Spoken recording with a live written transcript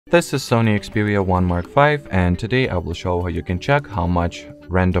This is Sony Xperia 1 Mark V, and today I will show how you can check how much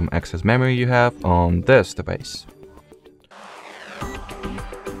random access memory you have on this device.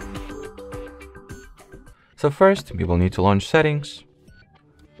 So first, we will need to launch Settings.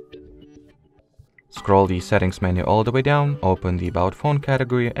 Scroll the Settings menu all the way down, open the About Phone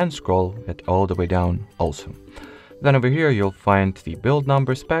category and scroll it all the way down also. Then over here you'll find the build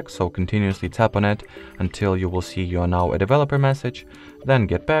number spec, so continuously tap on it until you will see you are now a developer message. Then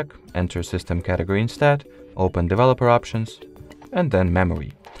get back, enter system category instead, open developer options, and then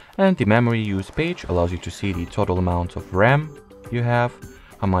memory. And the memory use page allows you to see the total amount of RAM you have,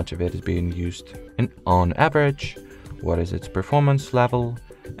 how much of it is being used on average, what is its performance level,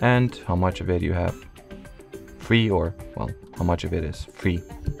 and how much of it you have free, or well, how much of it is free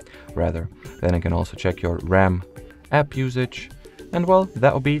rather. Then you can also check your RAM app usage, and well,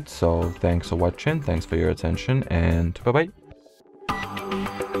 that'll be it. So thanks for watching, thanks for your attention, and bye bye.